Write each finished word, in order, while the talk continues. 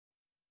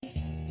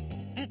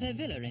At their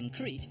villa in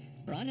Crete,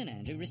 Brian and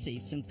Andrew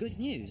received some good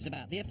news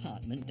about the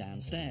apartment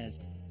downstairs.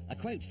 A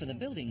quote for the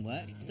building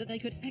work that they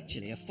could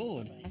actually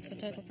afford. That's the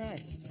total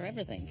price for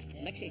everything?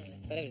 Maxi,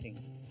 for everything.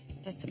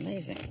 That's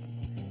amazing.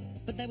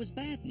 But there was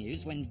bad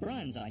news when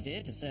Brian's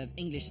idea to serve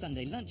English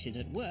Sunday lunches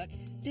at work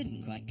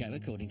didn't quite go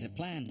according to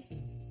plan.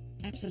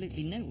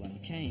 Absolutely no one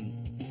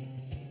came.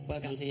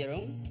 Welcome to your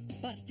room.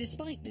 But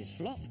despite this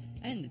flop,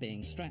 and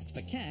being strapped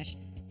for cash,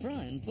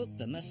 Brian booked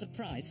them a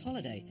surprise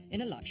holiday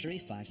in a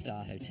luxury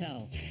 5-star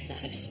hotel.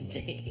 Nice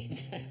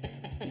indeed.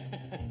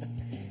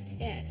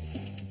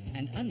 Yes.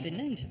 And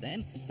unbeknown to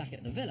them, back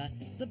at the villa,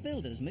 the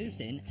builders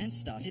moved in and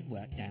started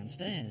work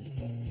downstairs.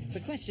 The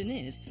question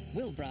is,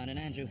 will Brian and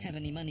Andrew have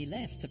any money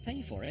left to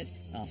pay for it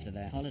after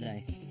their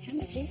holiday? How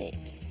much is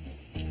it?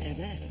 I don't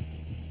know.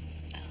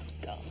 Oh,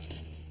 God.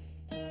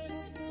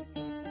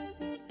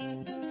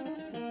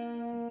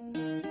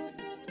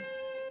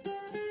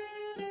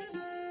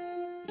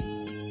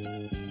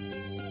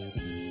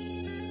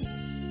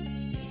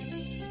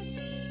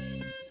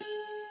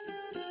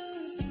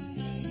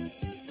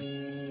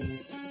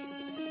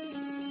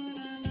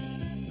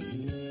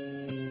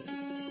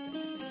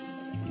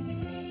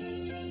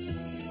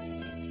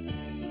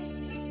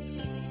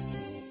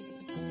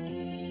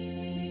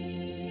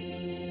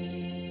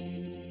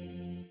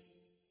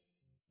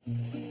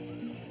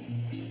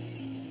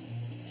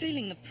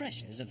 Feeling the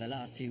pressures of the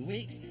last few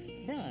weeks,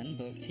 Brian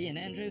booked he and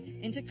Andrew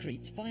into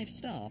Crete's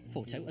 5-star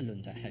Porto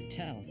Alunda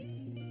hotel.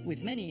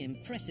 With many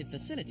impressive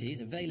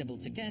facilities available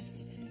to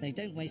guests, they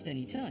don't waste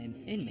any time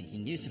in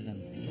making use of them.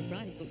 Well,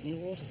 Brian's booked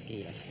me a water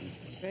ski lesson,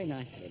 which is very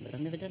nice of him, but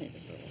I've never done it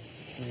before.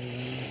 So,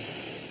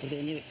 it'll be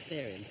a new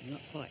experience. I'm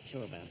not quite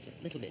sure about it.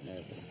 A little bit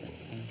nervous, but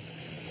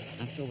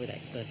I'm sure with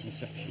expert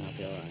instruction I'll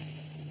be all right.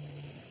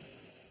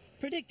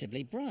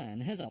 Predictably,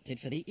 Brian has opted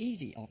for the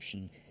easy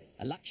option,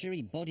 a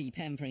luxury body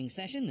pampering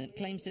session that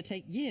claims to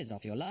take years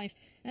off your life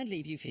and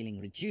leave you feeling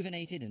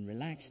rejuvenated and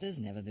relaxed as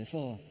never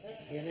before.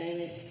 Your name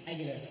is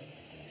Agulus.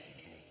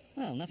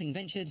 Well, nothing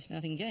ventured,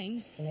 nothing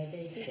gained. Can I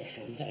do this?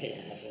 I'm very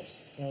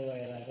nervous. Don't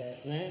worry about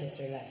that. No? Just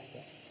relax.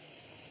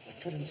 I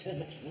put on so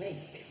much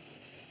weight.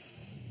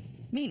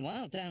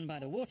 Meanwhile, down by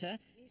the water,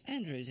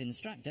 Andrew's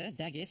instructor,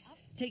 Dagis,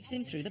 takes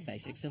him through the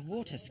basics of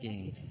water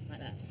skiing. Like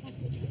that.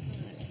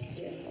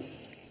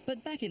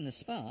 But back in the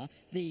spa,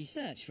 the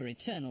search for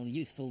eternal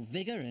youthful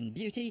vigour and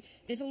beauty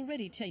is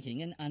already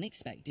taking an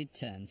unexpected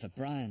turn for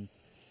Brian.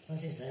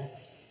 What is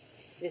that?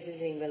 This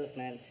is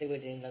envelopment,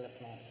 seaweed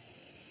envelopment.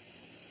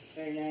 It's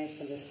very nice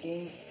for the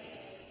skin.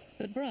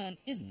 But Brian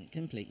isn't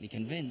completely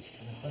convinced.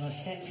 Well, I've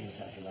stepped in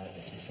something like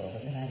this before,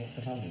 but never had it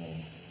put on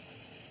me.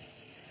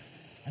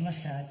 I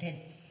must say, I did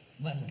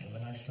wonder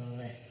when I saw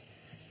the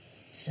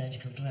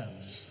surgical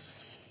gloves.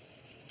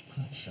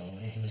 Quite sure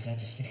where he was going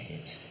to stick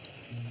it.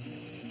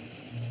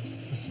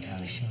 Not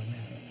entirely sure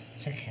now.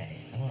 It's okay,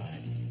 all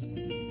right.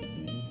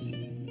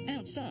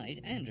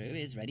 Outside, Andrew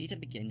is ready to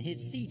begin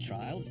his sea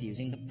trials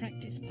using the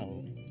practice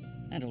pole.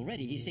 And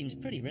already he seems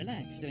pretty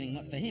relaxed, doing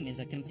what for him is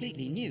a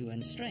completely new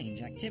and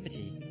strange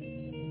activity.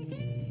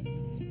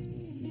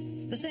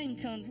 The same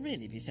can't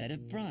really be said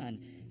of Brian,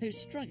 who's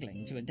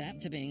struggling to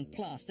adapt to being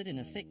plastered in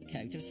a thick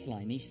coat of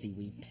slimy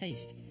seaweed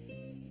paste.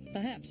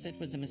 Perhaps it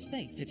was a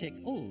mistake to tick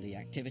all the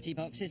activity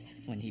boxes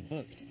when he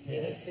booked.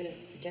 You will feel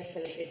just a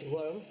little bit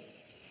warm.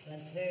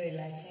 That's very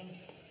relaxing,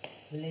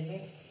 believe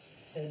me,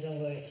 so don't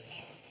worry.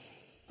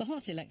 The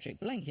hot electric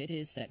blanket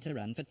is set to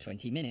run for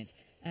 20 minutes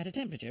at a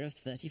temperature of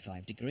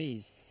 35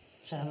 degrees.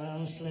 So I'm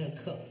on slow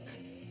cook.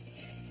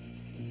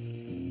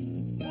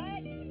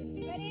 Right,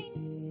 ready?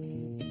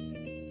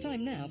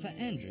 Time now for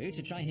Andrew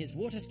to try his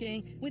water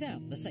skiing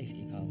without the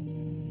safety pole.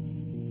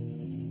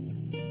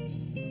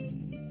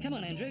 Come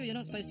on, Andrew, you're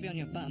not supposed to be on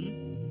your bum.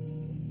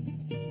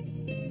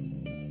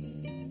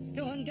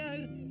 Go on,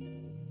 go.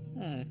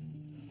 Oh.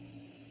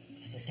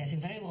 It's just getting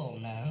very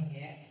warm now.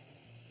 Yeah,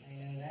 I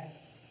know that.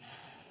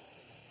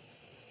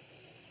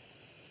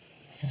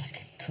 I feel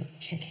like a cooked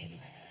chicken.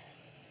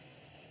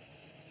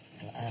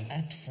 And I'm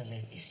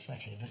absolutely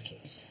sweating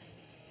buckets.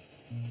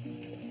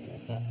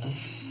 But,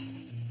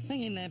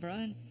 Hang in there,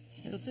 Brian.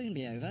 It'll soon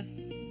be over.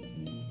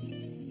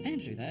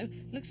 Andrew, though,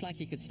 looks like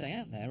he could stay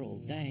out there all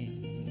day.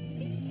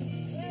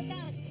 Well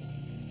done.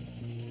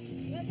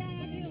 Well done,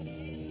 Andrew.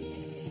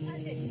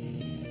 That's it.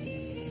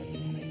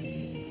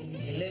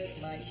 You look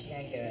much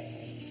younger.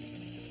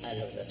 I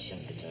love that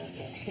younger.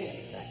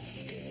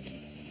 That's good.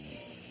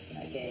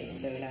 Okay,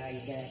 so now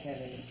you're going to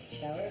have a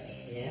shower?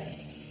 Yeah.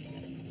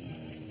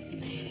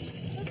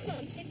 Good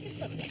fun. It's good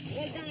fun.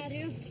 Well done,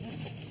 Andrew.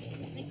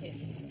 Thank you.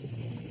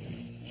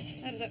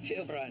 How does that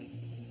feel, Brian?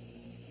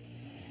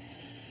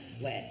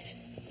 Wet.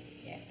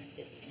 Yeah.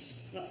 It's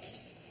not...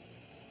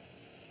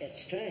 It's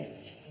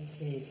strange.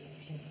 It is.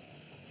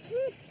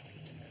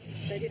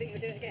 So do you think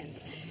we'll do it again?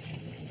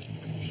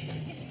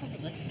 Yes,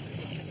 probably.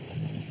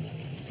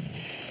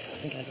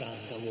 I think I'd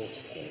rather go water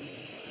skiing.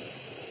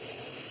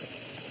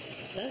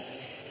 But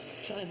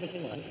try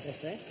everything once, they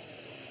say.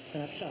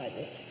 And I've tried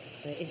it.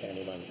 It is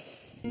only once.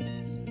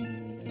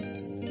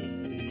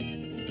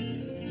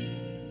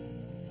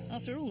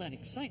 After all that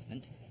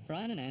excitement,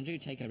 Brian and Andrew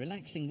take a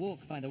relaxing walk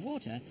by the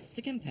water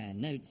to compare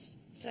notes.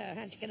 So,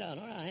 how'd you get on?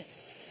 All right?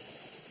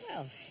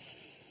 Well,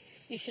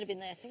 you should have been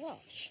there to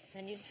watch.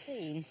 Then you'd have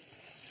seen.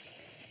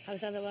 I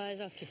was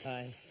otherwise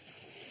occupied.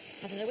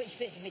 I don't know which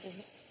bits of me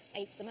doesn't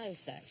ache the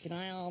most, actually,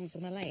 my arms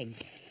and my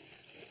legs.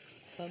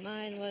 Well,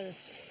 mine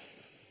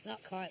was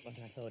not quite what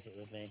I thought it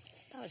would be.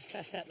 I was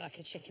trussed up like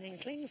a chicken in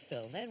cling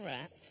film, then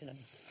wrapped in a,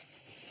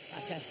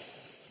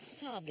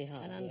 It's hardly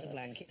hard an work.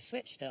 underblanket,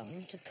 switched on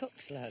to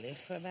cook slowly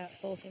for about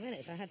 40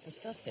 minutes. I had to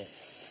stop it.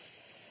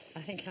 I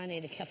think I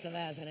need a couple of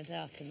hours in a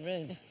darkened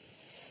room.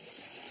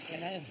 Get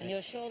over And it.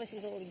 you're sure this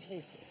is all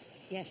inclusive?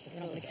 Yes, of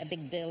You're not going to course. get a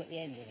big bill at the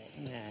end of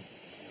it? No.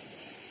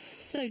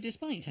 So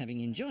despite having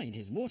enjoyed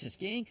his water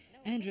skiing,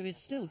 Andrew is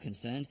still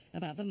concerned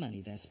about the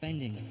money they're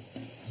spending.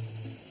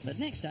 But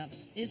next up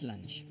is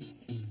lunch.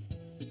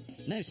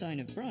 No sign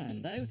of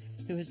Brian, though,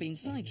 who has been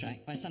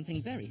sidetracked by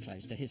something very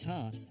close to his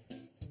heart.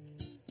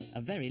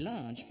 A very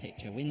large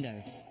picture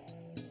window.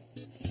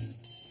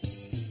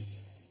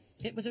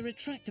 It was a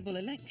retractable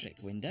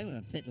electric window,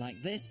 a bit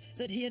like this,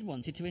 that he had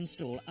wanted to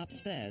install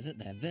upstairs at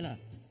their villa.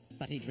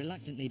 But he'd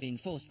reluctantly been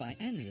forced by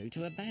Andrew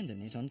to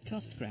abandon it on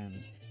cost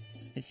grounds.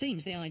 It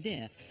seems the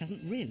idea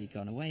hasn't really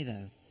gone away,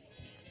 though.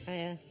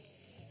 Hiya.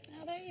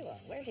 Oh, there you are.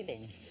 Where have you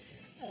been?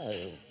 Oh,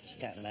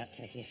 just out and about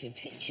taking a few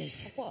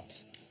pictures. Of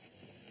what?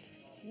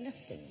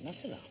 Nothing,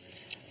 not a lot.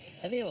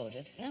 Have you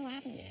ordered? No, I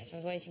haven't yet. I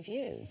was waiting for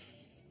you.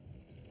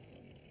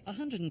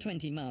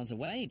 120 miles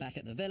away, back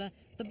at the villa,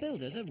 the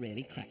builders are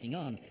really cracking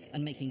on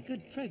and making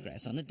good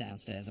progress on the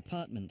downstairs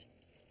apartment,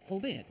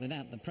 albeit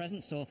without the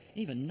presence or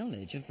even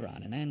knowledge of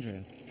Brian and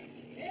Andrew.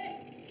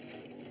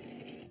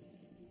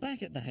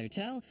 Back at the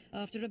hotel,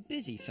 after a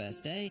busy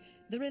first day,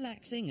 the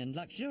relaxing and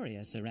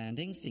luxurious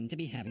surroundings seem to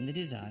be having the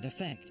desired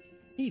effect,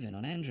 even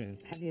on Andrew.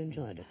 Have you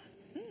enjoyed it?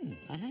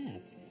 I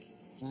have.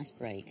 Nice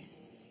break.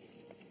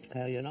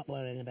 Oh, you're not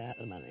worrying about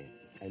the money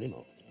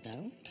anymore?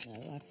 No,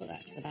 I've put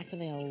that to the back of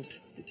the old...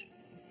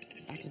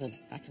 back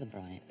of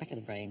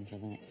the brain for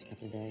the next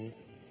couple of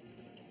days.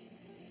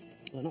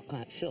 We're not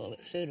quite sure,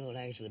 but sooner or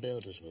later the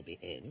builders will be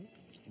in.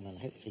 Well,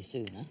 hopefully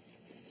sooner.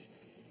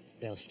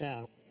 They'll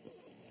start.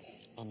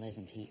 On Les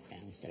and Pete's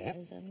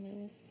downstairs, and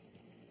we'll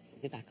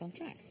be back on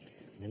track.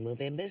 Then we'll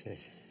be in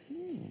business.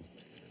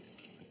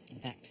 In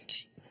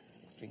fact,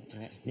 let's drink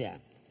to it. Yeah,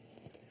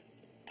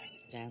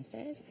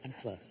 Downstairs and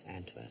to us.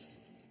 and to us.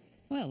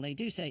 Well, they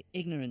do say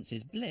ignorance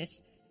is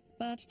bliss,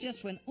 but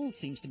just when all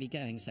seems to be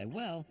going so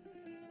well,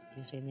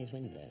 You've seen these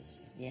windows?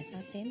 Yes,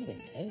 I've seen the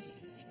windows.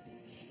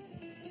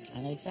 I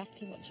know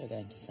exactly what you're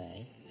going to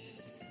say.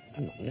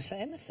 I'm not going to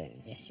say anything.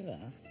 Yes, you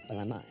are. Well,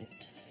 I might.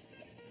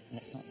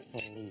 Let's not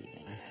spoil the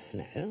evening.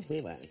 No,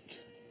 we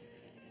won't.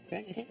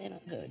 Don't you think they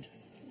look good?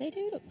 They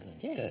do look good,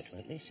 yes. Good,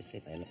 well, at least you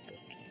think they look good.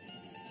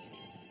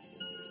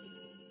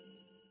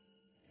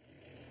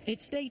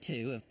 it's day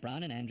 2 of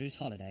Brian and Andrew's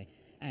holiday,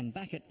 and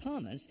back at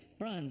Palmer's,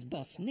 Brian's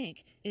boss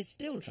Nick is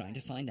still trying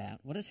to find out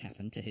what has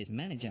happened to his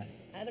manager.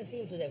 I haven't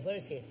seen him today. Where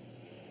is he?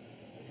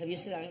 Have you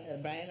seen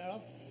Brian at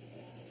all?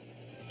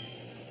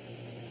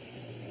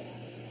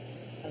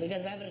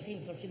 Because I haven't seen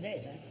him for a few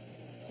days, huh?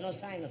 No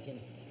sign of him.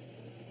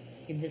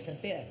 He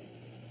disappeared.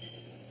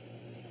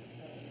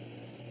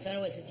 So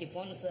anyways, if you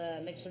phone us,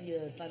 make sure you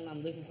tell him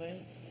I'm looking for him.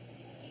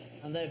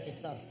 I'm very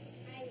pissed off.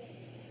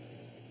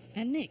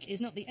 And Nick is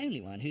not the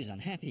only one who's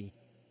unhappy.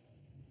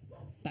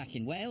 Back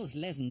in Wales,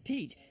 Les and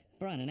Pete,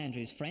 Brian and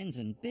Andrew's friends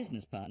and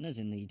business partners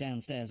in the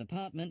downstairs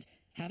apartment,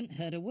 haven't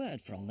heard a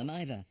word from them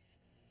either.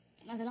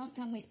 Well, the last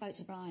time we spoke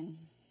to Brian,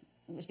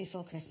 it was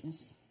before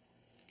Christmas.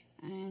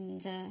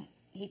 And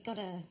he'd got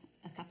a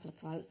couple of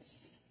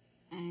quotes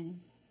and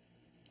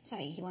so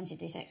he wanted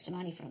this extra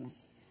money from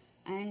us.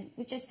 And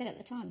we just said at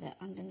the time that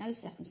under no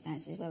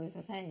circumstances were we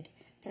prepared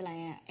to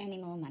lay out any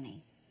more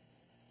money.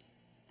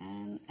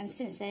 And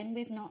since then,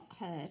 we've not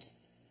heard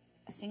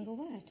a single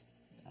word.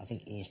 I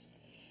think he's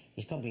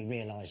probably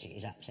realised that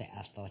he's upset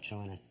us by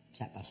trying to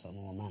tap us for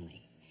more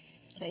money.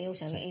 But he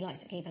likes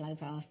to keep a low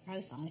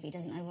profile if he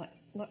doesn't know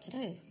what to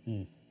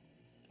do.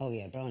 Oh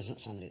yeah, Brian's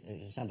not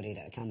somebody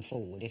that'll come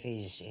forward. If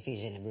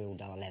he's in a real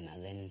dilemma,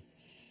 then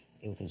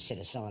he'll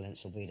consider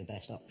silence will be the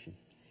best option.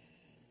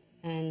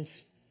 And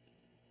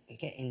we're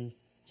getting,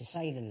 to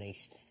say the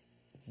least,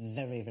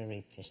 very,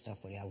 very pissed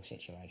off with the whole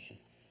situation.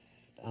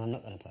 But I'm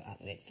not going to put up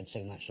with it for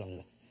too much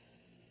longer.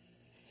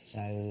 So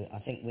I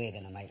think we're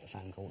going to make a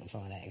phone call to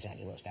find out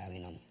exactly what's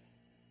going on.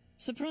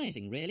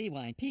 Surprising, really,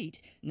 why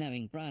Pete,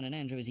 knowing Brian and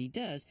Andrew as he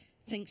does,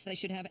 thinks they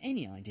should have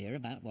any idea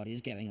about what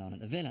is going on at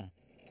the villa.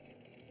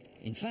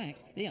 In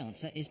fact, the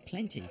answer is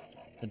plenty.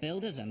 The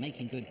builders are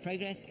making good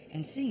progress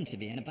and seem to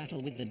be in a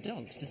battle with the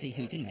dogs to see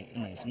who can make the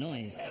most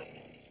noise.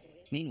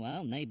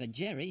 Meanwhile, neighbour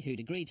Jerry, who'd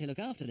agreed to look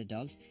after the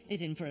dogs,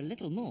 is in for a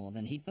little more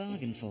than he'd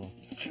bargained for.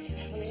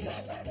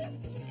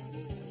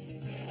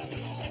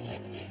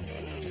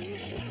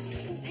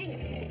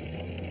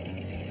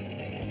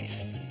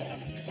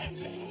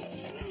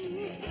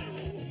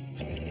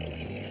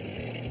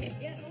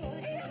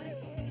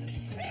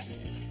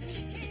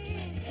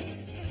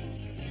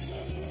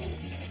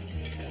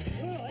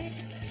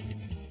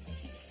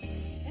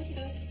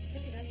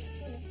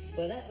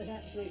 Well, that was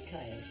absolute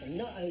chaos, and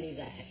not only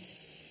that,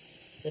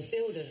 the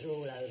builders were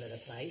all over the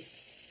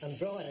place, and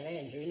Brian and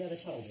Andrew never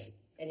told me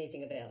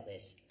anything about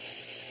this.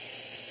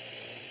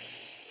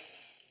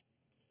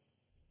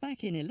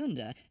 Back in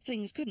Ilunda,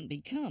 things couldn't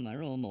be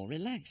calmer or more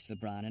relaxed for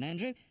Brian and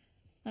Andrew.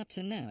 Up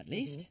to now, at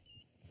least.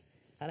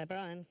 Hello, Brian.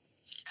 Brian,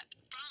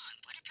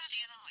 where the bloody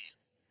hell are you?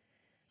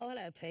 Oh,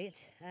 hello, Pete.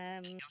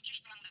 I've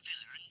just rung the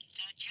villa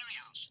and Jerry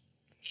House.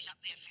 He's up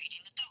there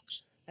feeding the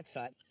dogs. That's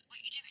right. What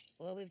are you doing?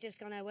 Well, we've just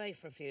gone away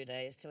for a few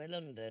days to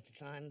Ilunda to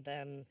try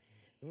and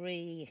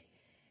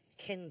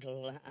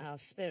rekindle our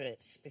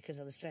spirits because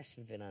of the stress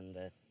we've been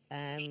under. What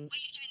are you doing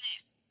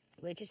there?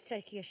 We're just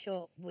taking a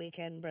short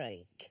weekend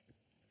break.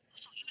 I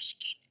thought you were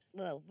skiing.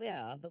 Well, we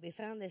are, but we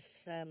found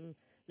this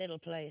little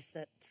place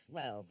that,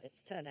 well,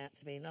 it's turned out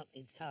to be not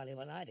entirely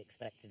what I'd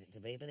expected it to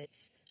be, but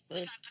it's... I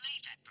don't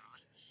believe that,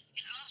 Brian.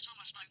 You know, last time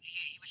I spoke to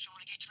you, you were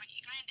trying to get 20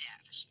 grand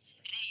out of us.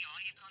 And here you are,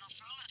 you've gone off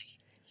for holiday.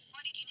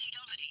 Why did you need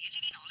holiday? You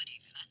live in holiday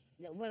villa.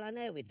 Well, I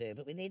know we do,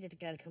 but we needed to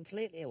go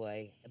completely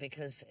away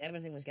because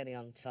everything was getting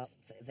on top.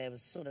 There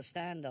was sort of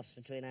standoffs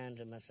between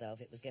Andrew and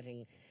myself. It was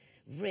getting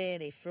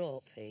really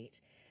fraught, Pete.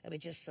 And we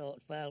just thought,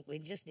 well, we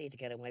just need to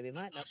get away. We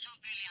might not... I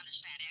don't really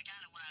understand how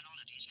going away on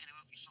holiday is going to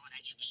help your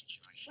financial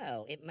situation.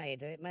 Well, it may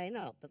do, it may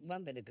not. But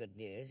one bit of good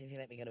news, if you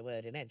let me get a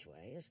word in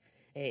edgeways,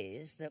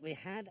 is that we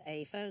had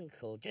a phone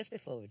call just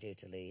before we were due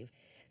to leave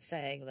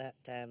saying that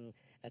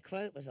a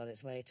quote was on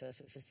its way to us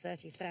which was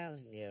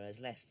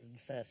 €30,000 less than the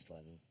first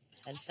one.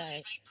 And so... Brian,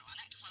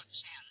 that quote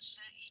sounds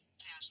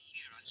 30,000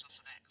 euros off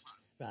of that quote.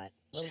 Right,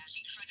 well... Sounds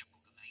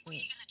incredible to me. What are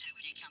you going to do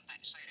when you come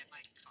back and say they've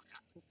made a cock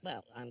up?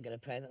 Well, I'm going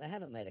to pray that they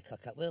haven't made a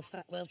cock-up. We'll... You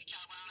go away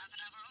and have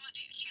another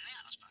holiday and chill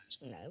out, I suppose.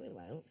 No, we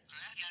won't.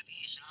 Well, I hope it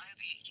is, and I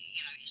hope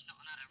it's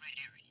not another red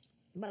herring.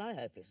 Well, I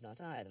hope it's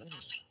not either. I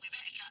think we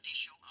better cut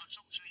this short. I'll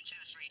talk to you in 2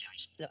 or 3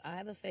 days. Look, I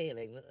have a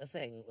feeling that the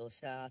thing will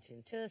start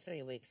in 2 or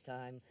 3 weeks'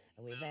 time,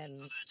 and we then...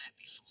 I've heard that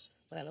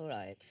before. Well, all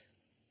right.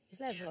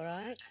 Is Les all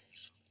right?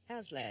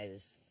 How's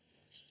Les?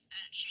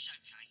 She's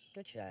okay.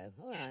 Good show.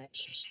 All right.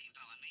 She's sitting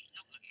by me,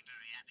 not looking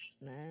very happy.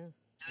 No?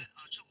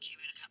 I'll talk to you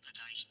in a couple of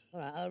days. All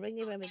right, I'll ring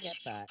you when we get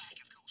If you're back. back,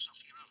 of course,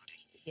 off your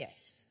holiday.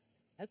 Yes.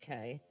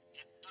 Okay.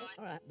 Yeah, bye.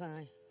 All right,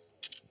 bye.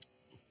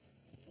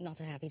 Not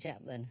a happy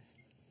chap, then?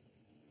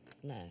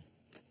 No.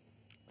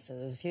 So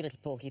there was a few little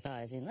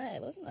porcupines in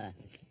there, wasn't there?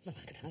 Well,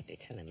 I could hardly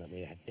tell him that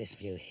we had this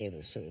view here with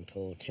a swimming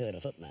pool, 2 and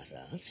a foot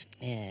massage.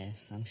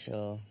 Yes, I'm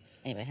sure.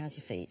 Anyway, how's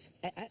your feet?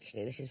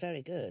 Actually, this is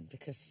very good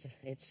because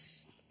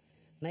it's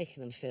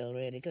making them feel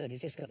really good.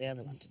 He's just got the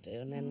other one to do,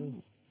 and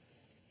then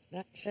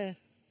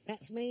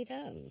that's me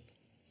done.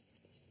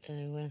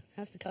 So,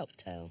 how's the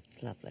cocktail?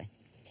 It's lovely.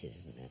 It is,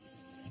 isn't it?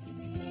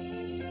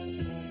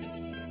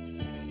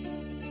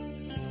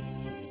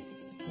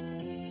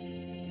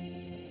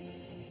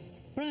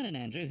 Brian and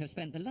Andrew have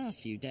spent the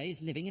last few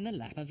days living in the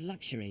lap of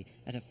luxury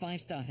at a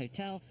 5-star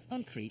hotel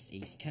on Crete's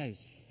east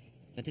coast.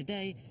 But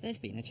today, there's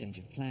been a change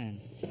of plan.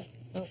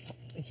 Well,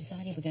 we've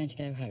decided we're going to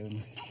go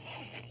home.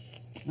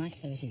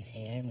 Nice though it is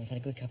here, and we've had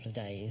a good couple of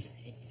days,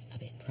 it's a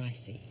bit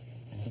pricey.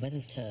 The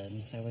weather's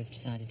turned, so we've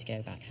decided to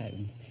go back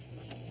home.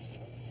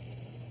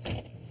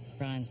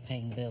 Brian's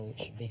paying the bill,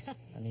 which should be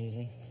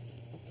amusing.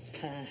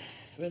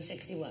 Room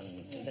 61,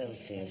 to bill,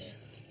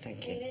 please.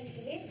 Thank you.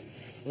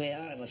 We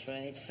are, I'm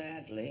afraid,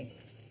 sadly.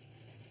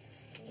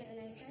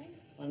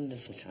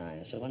 Wonderful time.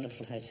 It's a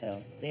wonderful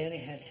hotel. The only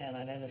hotel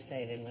I've ever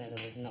stayed in where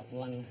there was not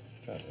one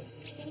problem.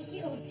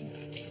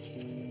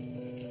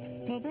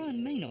 Well,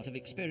 Brian may not have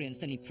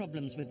experienced any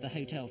problems with the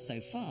hotel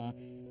so far,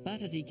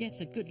 but as he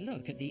gets a good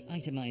look at the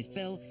itemised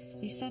bill,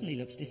 he suddenly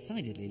looks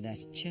decidedly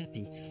less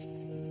chirpy.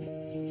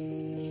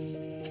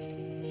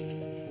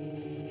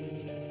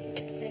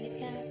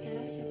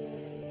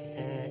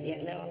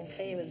 Yeah, no, I'll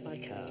pay you with my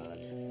card.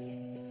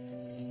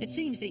 It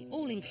seems the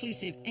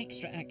all-inclusive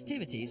extra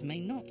activities may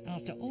not,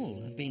 after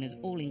all, have been as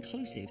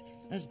all-inclusive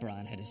as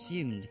Brian had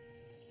assumed.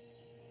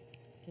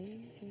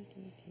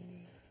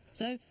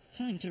 So,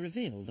 time to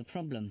reveal the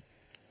problem.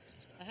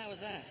 How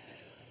was that?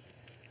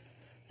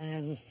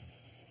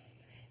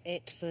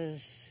 It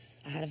was...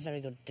 I had a very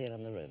good deal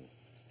on the room.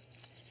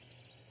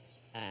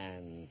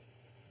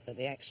 But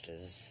the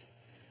extras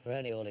were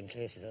only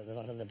all-inclusive at the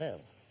bottom of the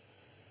bill.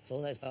 So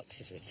all those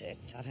boxes we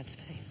ticked, I've had to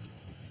pay for.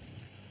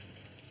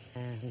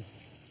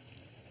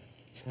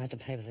 So I had to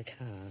pay with a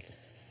card.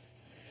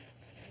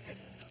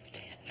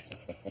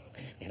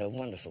 We had a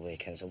wonderful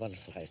weekend. It's a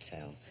wonderful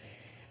hotel.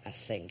 I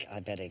think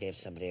I'd better give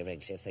somebody a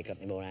ring, see if they've got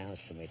any more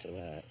hours for me to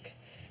work.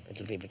 But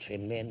it'll be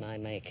between me and my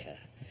maker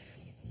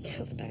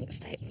until the bank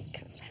statement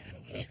comes out.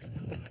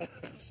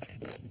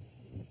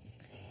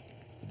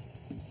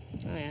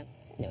 Oh, yeah.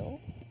 No?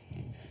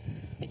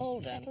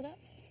 All done. Settled up?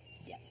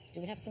 Yeah.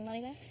 Do we have some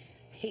money left?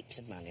 Heaps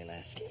of money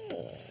left.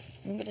 Good.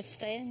 I'm going to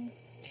stay and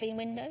clean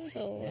windows,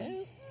 or...?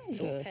 No, it's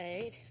all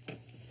paid.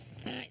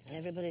 Right. And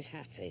everybody's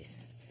happy.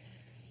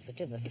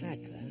 Forgive the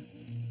fact, though.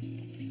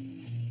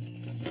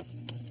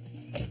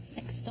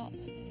 Next stop.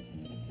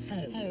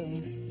 Home.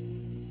 Home.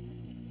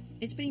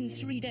 It's been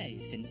 3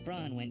 days since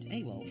Brian went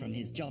AWOL from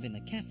his job in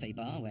the cafe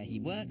bar where he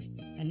works,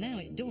 and now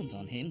it dawns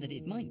on him that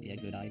it might be a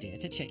good idea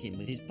to check in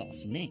with his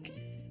boss, Nick.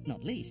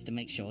 Not least to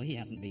make sure he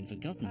hasn't been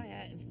forgotten.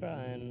 Hiya, it's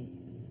Brian.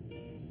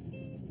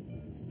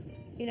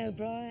 You know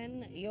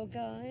Brian, your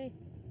guy?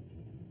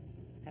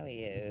 How are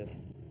you?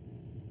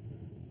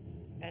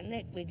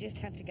 Nick, we just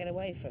had to get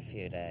away for a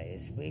few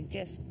days. We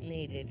just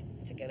needed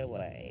to get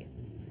away.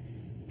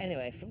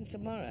 Anyway, from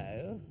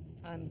tomorrow,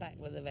 I'm back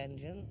with a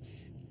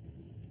vengeance.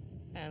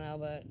 And I'll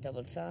work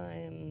double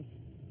time.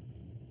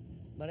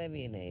 Whatever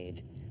you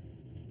need.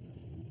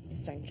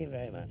 Thank you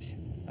very much.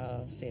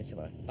 I'll see you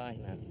tomorrow. Bye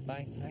now.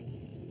 Bye. Bye.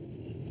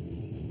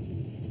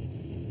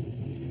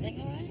 Nick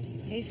all right?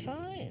 He's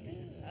fine.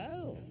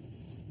 Oh.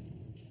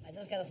 I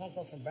just got a phone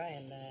call from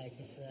Brian.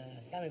 He's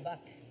coming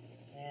back,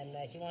 and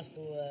he wants to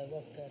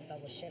work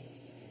double shift.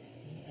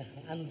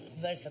 I'm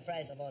very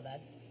surprised about that.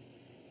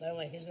 But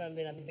anyway, he's going to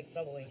be in a big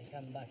trouble when he's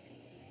coming back.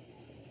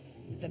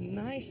 The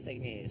nice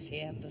thing is,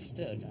 he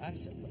understood.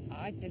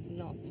 I did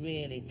not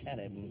really tell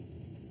him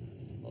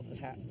what was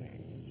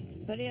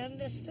happening, but he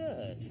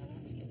understood. Oh,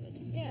 that's good.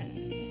 Yeah.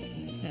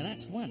 Now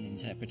that's one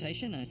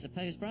interpretation, I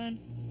suppose, Brian.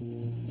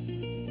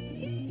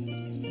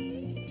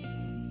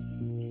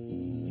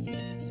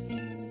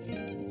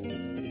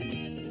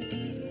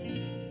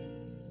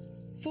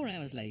 4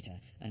 hours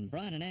later, and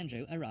Brian and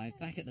Andrew arrive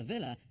back at the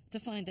villa to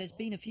find there's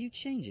been a few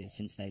changes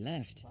since they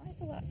left. Why is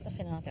all that stuff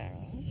in our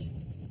garage?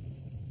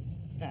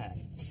 That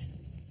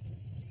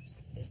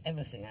is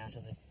everything out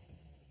of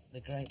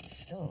the great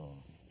store.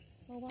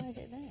 Well, why is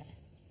it there?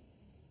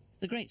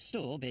 The great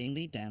store being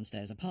the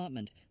downstairs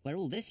apartment, where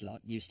all this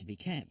lot used to be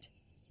kept.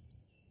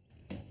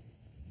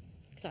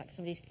 Looks like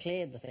somebody's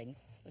cleared the thing.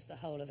 What's the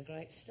whole of the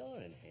great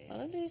store in here? I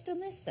wonder who's done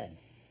this then.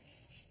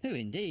 Who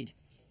indeed?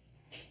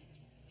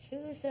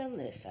 Who has done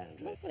this,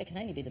 Andrew? Well, it can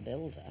only be the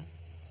builder.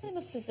 They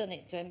must have done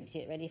it to empty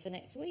it ready for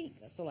next week.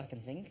 That's all I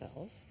can think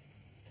of.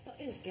 What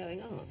is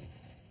going on?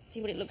 See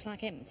what it looks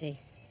like empty.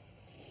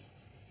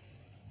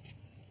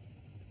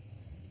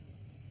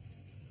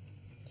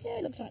 See how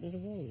it looks like there's a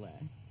wall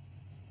there?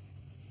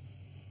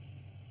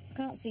 I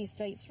can't see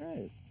straight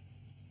through.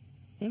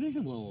 There is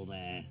a wall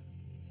there.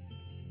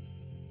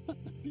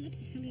 What the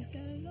bloody hell is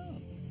going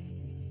on?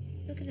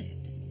 Look at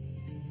it.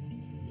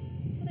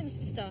 Well, they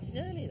must have started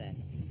early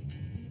then.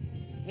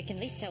 We can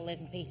at least tell Les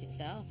and Pete it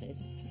started.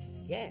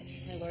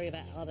 Yes. No worry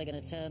about are they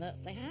going to turn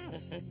up. They have.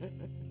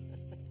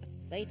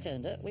 They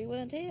turned up, we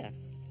weren't here.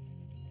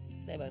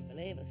 They won't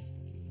believe us.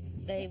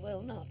 They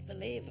will not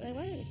believe us. They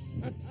won't.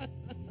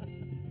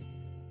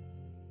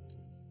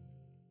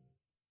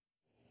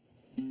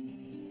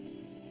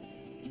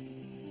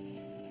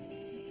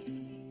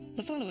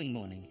 The following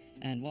morning,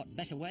 and what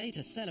better way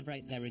to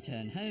celebrate their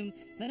return home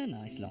than a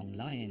nice long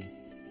lie-in.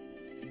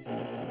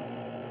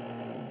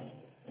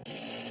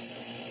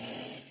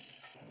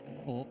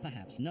 Or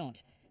perhaps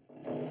not.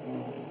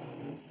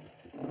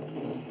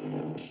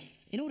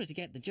 In order to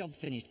get the job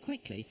finished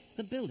quickly,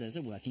 the builders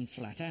are working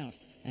flat out,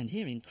 and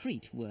here in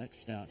Crete, work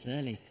starts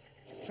early.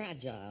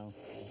 Fragile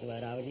is the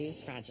word I would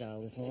use.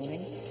 Fragile this morning.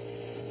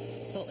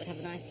 Thought they'd have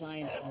a nice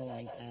lie this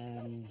morning.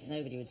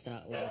 Nobody would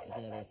start work as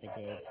early as they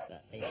did,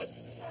 but they didn't.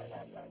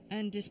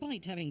 And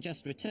despite having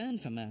just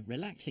returned from a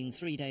relaxing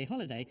 3-day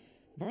holiday,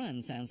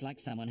 Brian sounds like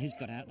someone who's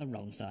got out the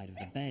wrong side of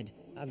the bed.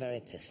 I'm very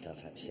pissed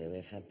off, actually.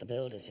 We've had the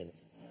builders in.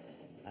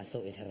 I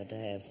thought we'd have a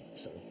day of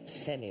sort of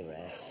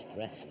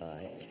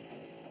respite.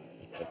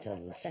 They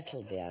could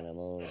settled the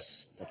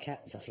animals, the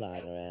cats are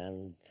flying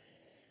around.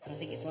 I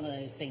think it's one of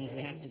those things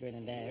we have to grin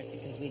and bear it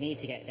because we need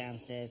to get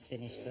downstairs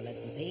finished for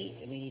Les and Pete,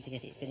 and we need to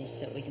get it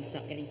finished so we can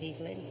start getting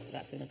people in, because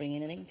that's going to bring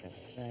in an income.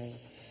 So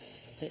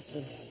it's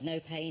sort of no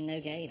pain, no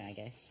gain, I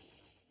guess.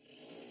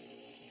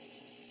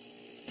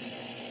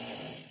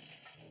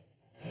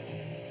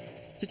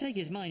 To take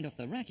his mind off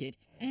the racket,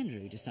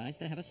 Andrew decides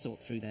to have a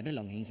sort through their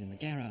belongings in the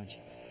garage.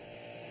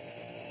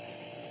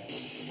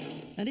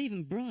 And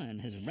even Brian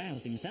has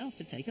roused himself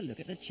to take a look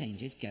at the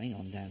changes going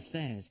on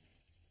downstairs.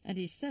 And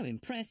he's so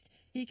impressed,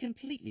 he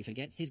completely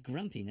forgets his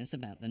grumpiness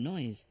about the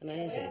noise.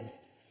 Amazing.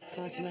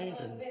 Quite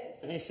amazing.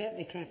 They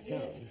certainly cracked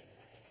on.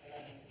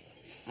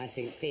 I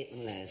think Pete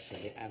and Les will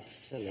be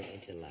absolutely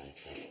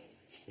delighted,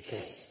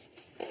 because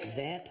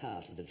their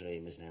part of the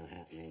dream is now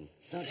happening.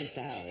 It's not just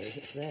ours,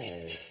 it's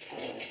theirs.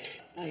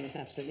 I think it's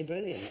absolutely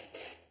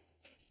brilliant.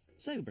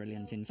 So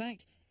brilliant, in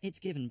fact, it's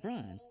given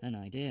Brian an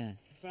idea.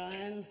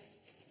 Brian?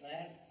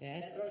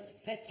 Yeah?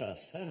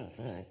 Petros. Oh,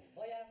 hi.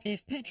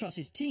 If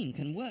Petros's team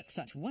can work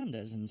such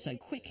wonders and so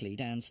quickly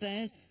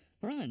downstairs,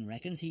 Brian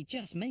reckons he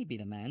just may be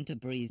the man to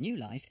breathe new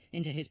life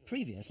into his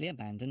previously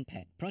abandoned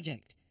pet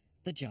project,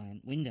 the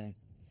giant window.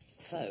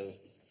 So,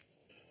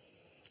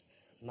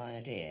 my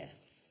idea,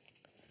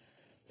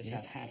 which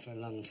I've had for a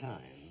long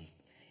time,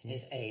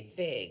 is a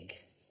big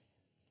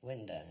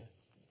window,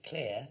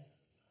 clear,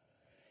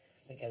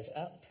 that goes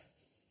up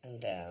and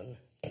down,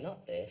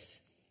 not this,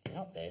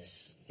 not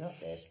this, not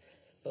this,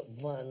 but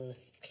one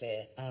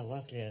clear. Ah,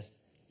 one clear.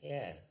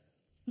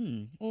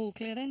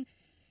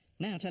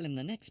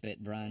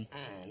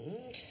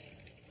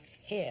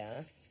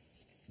 here,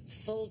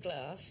 full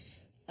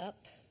glass,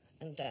 up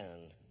and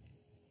down,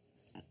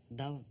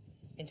 Down.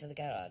 into the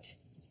garage.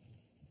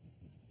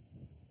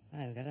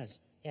 Ah, the garage.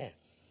 Yeah,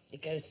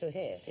 it goes through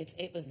here.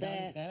 It was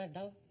there. Down, garage,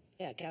 down.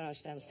 Yeah,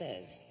 garage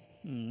downstairs.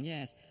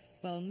 Yes.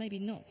 Well, maybe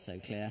not so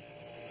clear.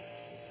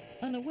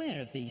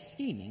 Unaware of the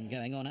scheming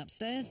going on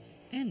upstairs,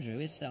 Andrew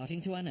is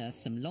starting to unearth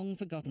some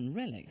long-forgotten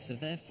relics of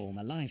their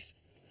former life.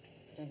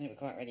 Don't think we're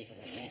quite ready for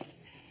this yet.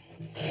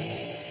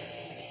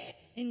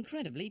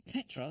 Incredibly,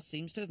 Petros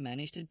seems to have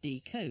managed to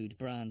decode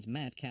Brian's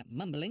madcap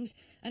mumblings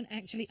and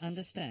actually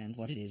understand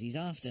what it is he's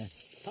after.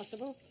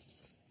 Possible?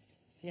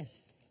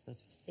 Yes.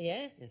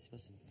 Yeah? Yes,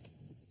 possible.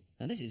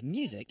 And this is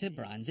music to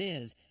Brian's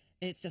ears.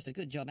 It's just a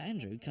good job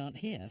Andrew can't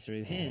hear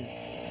through his.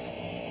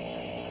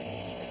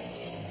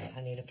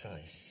 I need a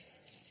price.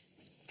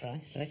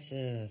 Price?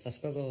 Let's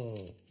go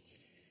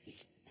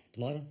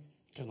tomorrow.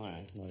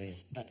 Tomorrow. Tomorrow,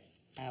 yes. But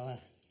our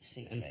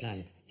secret. And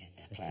plan. Yeah,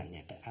 plan,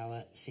 yeah. But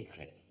our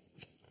secret.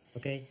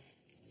 Okay.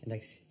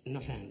 Next.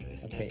 Not Andrew.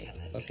 Okay. Don't tell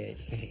him. Okay.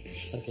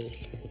 Okay.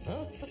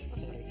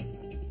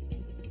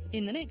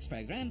 In the next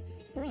programme,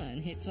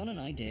 Brian hits on an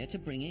idea to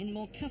bring in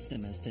more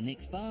customers to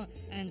Nick's bar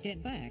and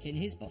get back in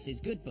his boss's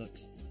good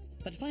books.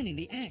 But finding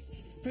the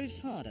acts proves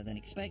harder than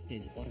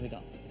expected. What have we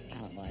got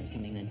talent-wise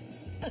coming then?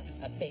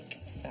 A big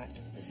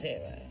fat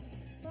zero.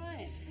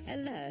 Right.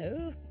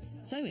 Hello?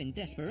 So in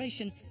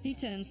desperation, he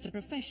turns to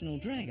professional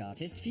drag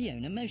artist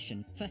Fiona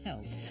Motion for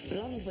help.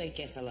 Blonde wig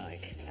guess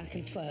alike. I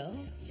can twirl.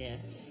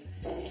 Yes.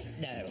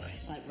 No.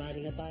 It's like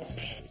riding a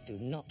bicycle. Do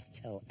not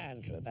tell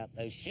Andrew about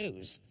those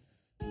shoes.